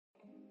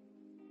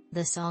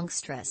The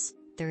songstress,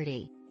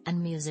 30,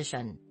 and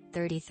musician,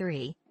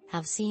 33,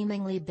 have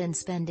seemingly been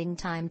spending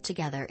time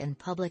together in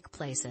public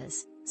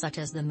places, such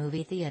as the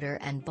movie theater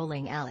and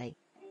bowling alley.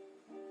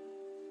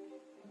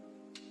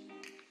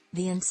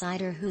 The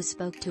insider who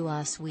spoke to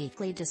Us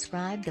Weekly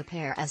described the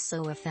pair as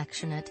so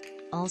affectionate,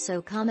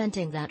 also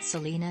commenting that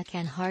Selena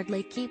can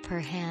hardly keep her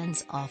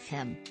hands off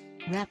him.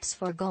 Reps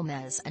for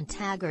Gomez and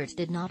Taggart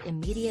did not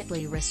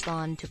immediately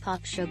respond to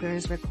Pop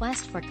Sugar's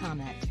request for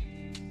comment.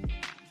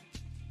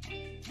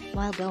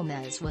 While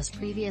Gomez was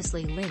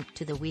previously linked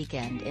to The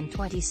Weeknd in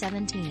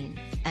 2017,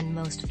 and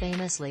most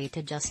famously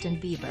to Justin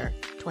Bieber,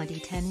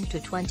 2010 to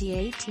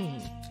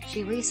 2018,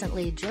 she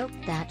recently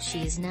joked that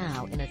she's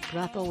now in a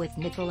throuple with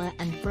Nicola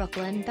and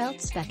Brooklyn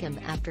Belts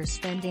Beckham after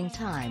spending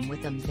time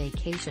with them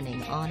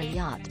vacationing on a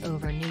yacht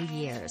over New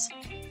Year's.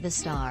 The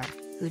star,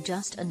 who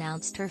just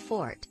announced her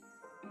fort.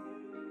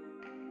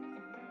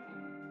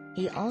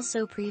 He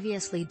also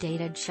previously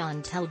dated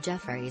Chantel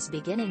Jeffries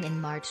beginning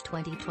in March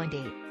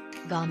 2020.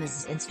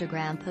 Gomez's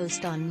Instagram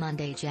post on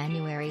Monday,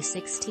 January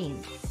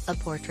 16, a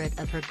portrait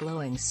of her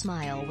glowing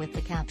smile with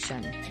the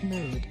caption,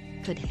 "Mood,"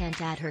 could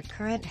hint at her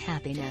current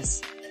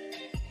happiness.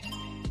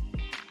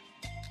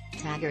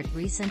 Taggart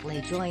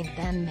recently joined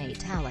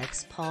bandmate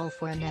Alex Paul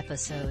for an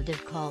episode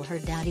of Call Her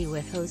Daddy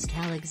with host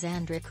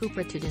Alexandra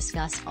Cooper to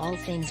discuss all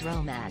things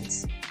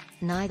romance.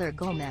 Neither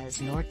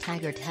Gomez nor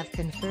Taggart have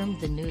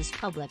confirmed the news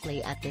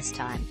publicly at this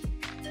time.